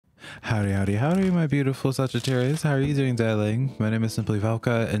Howdy, howdy, howdy, my beautiful Sagittarius. How are you doing, darling? My name is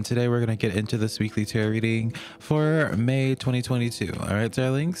SimplyVelca, and today we're going to get into this weekly tarot reading for May 2022. All right,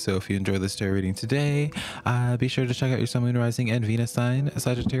 darling? So if you enjoy this tarot reading today, be sure to check out your Sun, Moon, Rising, and Venus sign,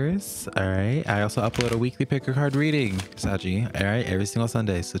 Sagittarius. All right? I also upload a weekly pick a card reading, Saggy. All right? Every single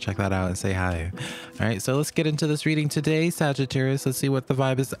Sunday, so check that out and say hi. All right, so let's get into this reading today, Sagittarius. Let's see what the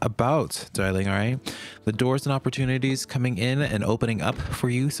vibe is about, darling, all right? The doors and opportunities coming in and opening up for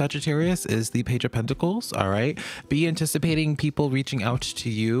you, Sagittarius, is the Page of Pentacles. All right, be anticipating people reaching out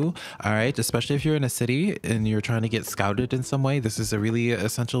to you. All right, especially if you're in a city and you're trying to get scouted in some way. This is a really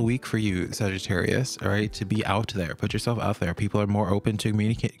essential week for you, Sagittarius. All right, to be out there, put yourself out there. People are more open to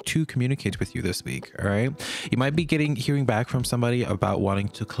communicate with you this week. All right, you might be hearing back from somebody about wanting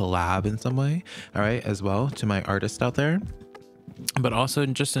to collab in some way. All right, as well, to my artists out there. But also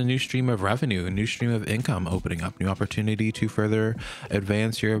just a new stream of revenue, a new stream of income opening up, new opportunity to further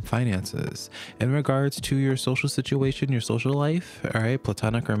advance your finances. In regards to your social situation, your social life, all right,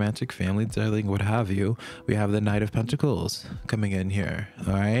 platonic, romantic, family, darling, what have you, we have the Knight of Pentacles coming in here.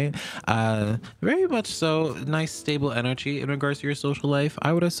 All right, very much so nice stable energy. In regards to your social life,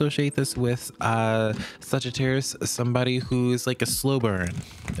 I would associate this with Sagittarius, somebody who's like a slow burn.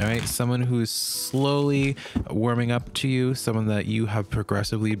 All right, someone who's slowly warming up to you, someone that you have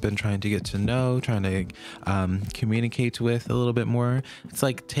progressively been trying to get to know, trying to communicate with a little bit more. It's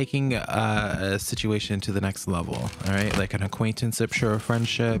like taking a situation to the next level. All right, like an acquaintanceship, sure, a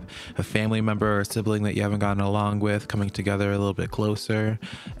friendship, a family member or sibling that you haven't gotten along with, coming together a little bit closer.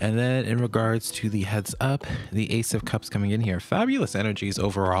 And then in regards to the heads up, the Ace of Cups coming in here. Fabulous energies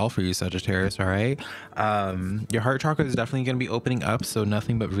overall for you, Sagittarius. All right, your heart chakra is definitely going to be opening up, so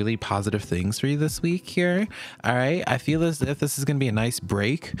nothing but really positive things for you this week here. All right, I feel as if this is going to be a nice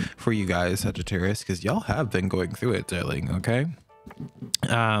break for you guys, Sagittarius, because y'all have been going through it, darling. Okay,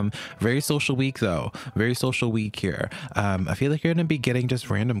 very social week though, very social week here. I feel like you're gonna be getting just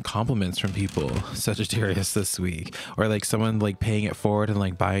random compliments from people, Sagittarius, this week, or like someone like paying it forward and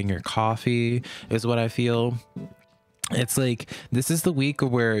like buying your coffee is what I feel. It's like this is the week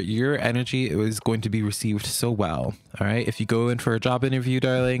where your energy is going to be received so well. All right, if you go in for a job interview,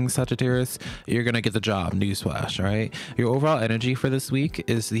 darling, Sagittarius, you're gonna get the job. Newsflash. All right, your overall energy for this week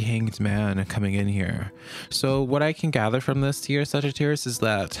is the Hanged Man coming in here. So what I can gather from this here, Sagittarius, is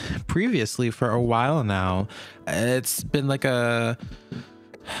that previously for a while now, it's been like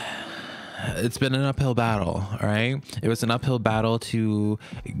it's been an uphill battle. All right, it was an uphill battle to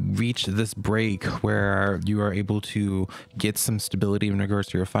reach this break where you are able to get some stability in regards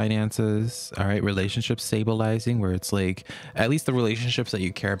to your finances. All right, relationships stabilizing, where it's like at least the relationships that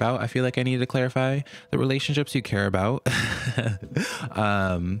you care about. I feel like I need to clarify the relationships you care about.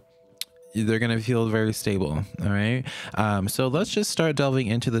 They're gonna feel very stable. All right, so let's just start delving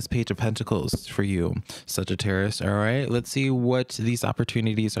into this Page of Pentacles for you, Sagittarius. All right, let's see what these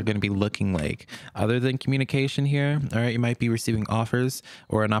opportunities are going to be looking like other than communication here. All right, you might be receiving offers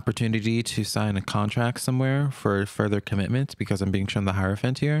or an opportunity to sign a contract somewhere for further commitment, because I'm being shown the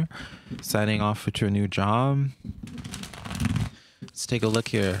Hierophant here, signing off to a new job. Let's take a look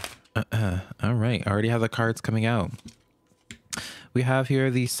here. All right, I already have the cards coming out. We have here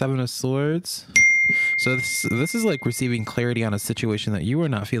the Seven of Swords. So this is like receiving clarity on a situation that you were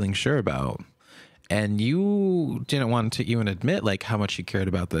not feeling sure about. And you didn't want to even admit like how much you cared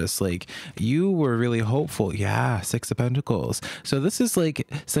about this. Like you were really hopeful. Yeah, Six of Pentacles. So this is like,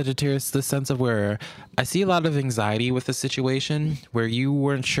 Sagittarius, the sense of where I see a lot of anxiety with the situation where you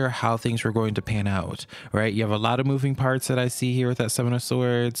weren't sure how things were going to pan out, right? You have a lot of moving parts that I see here with that Seven of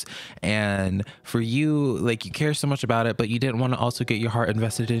Swords. And for you, like you care so much about it, but you didn't want to also get your heart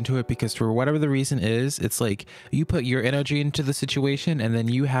invested into it because for whatever the reason is, it's like you put your energy into the situation and then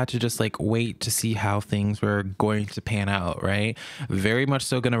you had to just like wait to see how things were going to pan out, right? Very much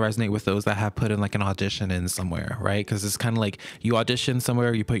so going to resonate with those that have put in like an audition in somewhere, right? Because it's kind of like you audition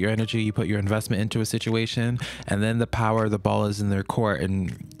somewhere, you put your energy, you put your investment into a situation, and then the ball is in their court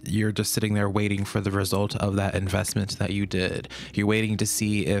and you're just sitting there waiting for the result of that investment that you did. You're waiting to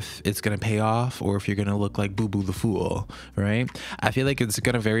see if it's going to pay off or if you're going to look like Boo Boo the Fool, right? I feel like it's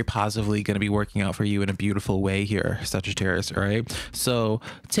going to very positively going to be working out for you in a beautiful way here, Sagittarius, all right? So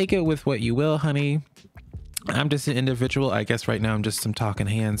take it with what you will, honey. I'm just an individual. I guess right now I'm just some talking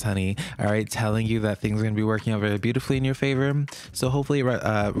hands, honey. All right, telling you that things are going to be working out very beautifully in your favor. So hopefully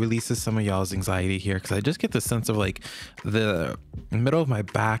it releases some of y'all's anxiety here, because I just get the sense of like the middle of my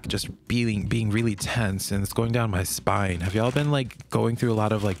back just being really tense, and it's going down my spine. Have y'all been like going through a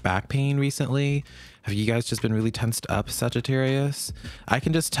lot of like back pain recently? Have you guys just been really tensed up, Sagittarius? I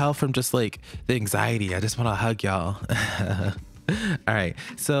can just tell from just like the anxiety. I just want to hug y'all. All right.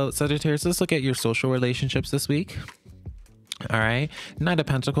 So Sagittarius, let's look at your social relationships this week. All right. Knight of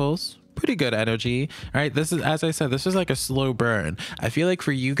Pentacles. Pretty good energy. All right, this is, as I said, this is like a slow burn. I feel like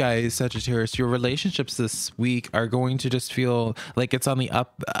for you guys, Sagittarius, your relationships this week are going to just feel like it's on the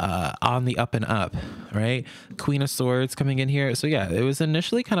up and up, right? Queen of Swords coming in here. So yeah, it was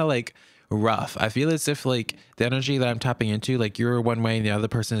initially kind of like rough. I feel as if like the energy that I'm tapping into, like you're one way and the other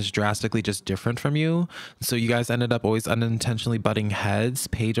person is drastically just different from you. So you guys ended up always unintentionally butting heads.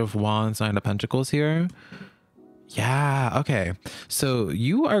 Page of Wands, Nine of Pentacles here. Yeah, okay. So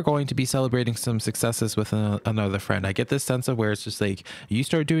you are going to be celebrating some successes with another friend. I get this sense of where it's just like you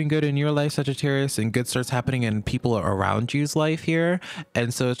start doing good in your life, Sagittarius, and good starts happening in people around you's life here.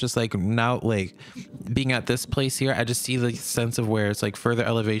 And so it's just like now, like being at this place here, I just see the sense of where it's like further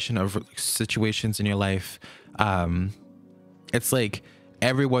elevation of situations in your life. It's like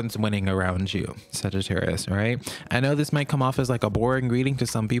everyone's winning around you, Sagittarius, all right? I know this might come off as like a boring reading to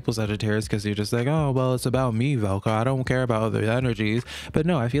some people, Sagittarius, because you're just like, oh, well, it's about me, Velka. I don't care about other energies. But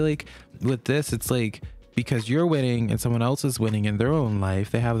no, I feel like with this, it's like because you're winning and someone else is winning in their own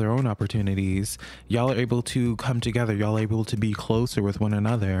life, they have their own opportunities. Y'all are able to come together. Y'all are able to be closer with one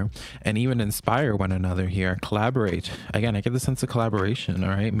another and even inspire one another here. Collaborate. Again, I get the sense of collaboration,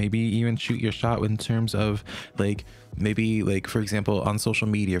 all right? Maybe even shoot your shot in terms of like, maybe like, for example, on social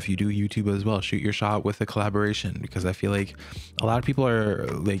media, if you do YouTube as well, shoot your shot with a collaboration, because I feel like a lot of people are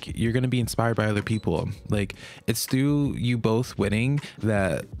like, you're going to be inspired by other people. Like it's through you both winning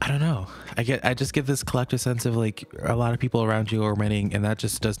that, I don't know, I just get this collective sense of like a lot of people around you are winning, and that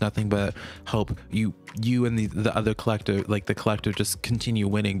just does nothing but help you and the other collective, like the collective, just continue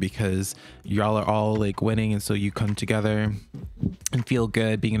winning because y'all are all like winning. And so you come together and feel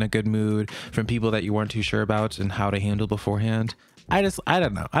good, being in a good mood from people that you weren't too sure about and how to handle beforehand. I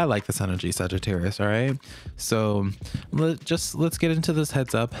don't know. I like this energy, Sagittarius. All right. So let's get into this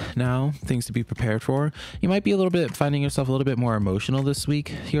heads up now. Things to be prepared for. You might be finding yourself a little bit more emotional this week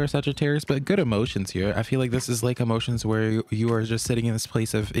here, Sagittarius, but good emotions here. I feel like this is like emotions where you are just sitting in this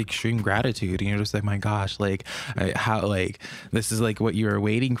place of extreme gratitude and you're just like, my gosh, like how, like this is like what you were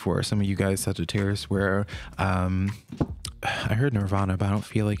waiting for. Some of you guys, Sagittarius, where I heard Nirvana, but I don't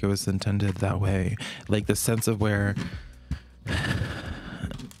feel like it was intended that way. Like the sense of where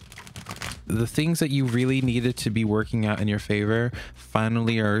the things that you really needed to be working out in your favor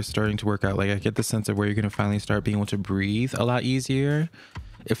finally are starting to work out. Like I get the sense of where you're going to finally start being able to breathe a lot easier.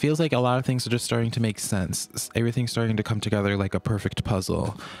 It feels like a lot of things are just starting to make sense. Everything's starting to come together like a perfect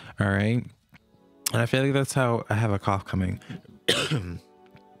puzzle. All right. And I feel like that's how I have a cough coming.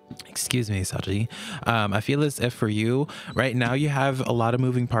 Excuse me, Saji. I feel as if for you right now, you have a lot of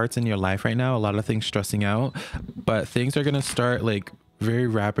moving parts in your life right now, a lot of things stressing out, but things are going to start like very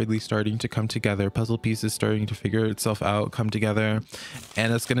rapidly starting to come together. Puzzle pieces starting to figure itself out, come together.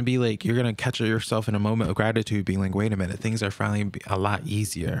 And it's going to be like, you're going to catch yourself in a moment of gratitude being like, wait a minute, things are finally a lot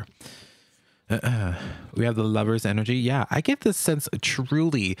easier. We have the Lover's energy. Yeah, I get this sense of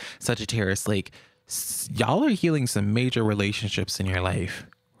truly, Sagittarius, like y'all are healing some major relationships in your life,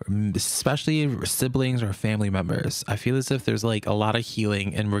 especially siblings or family members. I feel as if there's like a lot of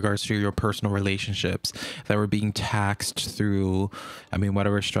healing in regards to your personal relationships that were being taxed through, I mean,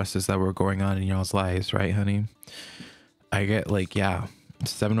 whatever stresses that were going on in y'all's lives, right, honey? I get like, yeah,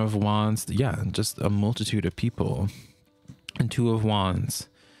 Seven of Wands. Yeah, just a multitude of people. And Two of Wands.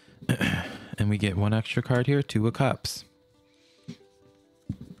 And we get one extra card here, Two of Cups.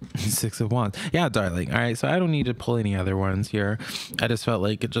 Six of Wands. Yeah, darling. All right, so I don't need to pull any other ones here. I just felt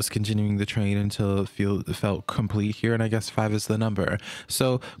like just continuing the train until it felt complete here, and I guess 5 is the number.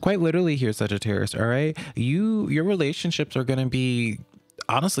 So quite literally here, Sagittarius, all right, your relationships are going to be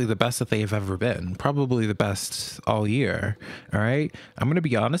honestly the best that they've ever been, probably the best all year. All right, I'm going to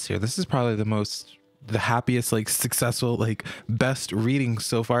be honest here. This is probably the happiest, like successful, like best reading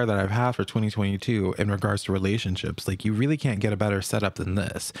so far that I've had for 2022 in regards to relationships. Like you really can't get a better setup than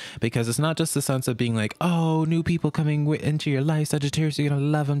this, because it's not just the sense of being like, oh, new people coming into your life, Sagittarius, you're gonna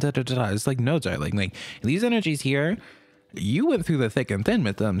love them, da, da, da, da. It's like, no, darling, like these energies here, you went through the thick and thin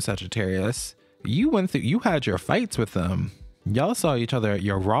with them, Sagittarius. You had your fights with them. Y'all saw each other at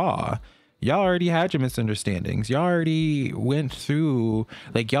your raw. Y'all already had your misunderstandings. Y'all already went through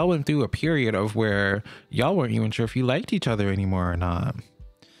a period of where y'all weren't even sure if you liked each other anymore or not.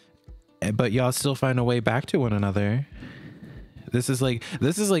 But y'all still find a way back to one another. This is like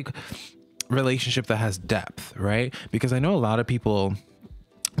relationship that has depth, right? Because I know a lot of people,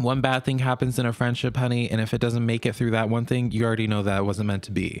 one bad thing happens in a friendship, honey, and if it doesn't make it through that one thing, you already know that it wasn't meant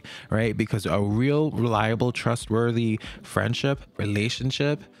to be, right? Because a real, reliable, trustworthy friendship,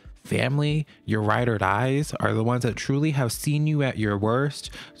 relationship, family, your ride or dies, are the ones that truly have seen you at your worst.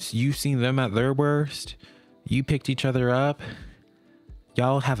 You've seen them at their worst. You picked each other up.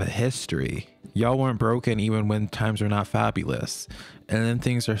 Y'all have a history. Y'all weren't broken even when times were not fabulous. And then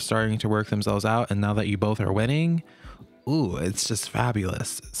things are starting to work themselves out. And now that you both are winning, ooh, it's just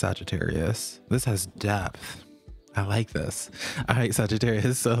fabulous, Sagittarius. This has depth. I like this. All right,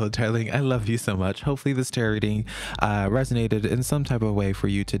 Sagittarius. So, darling, I love you so much. Hopefully this tarot reading resonated in some type of way for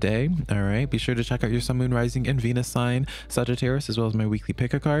you today. All right. Be sure to check out your Sun, Moon, Rising, and Venus sign, Sagittarius, as well as my weekly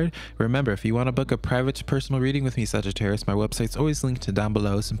pick a card. Remember, if you want to book a private personal reading with me, Sagittarius, my website's always linked down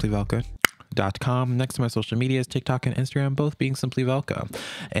below, SimplyVelca.com. Next to my social medias, TikTok and Instagram, both being SimplyVelca.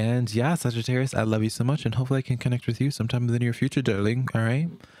 And yeah, Sagittarius, I love you so much, and hopefully I can connect with you sometime in the near future, darling. All right.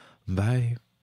 Bye.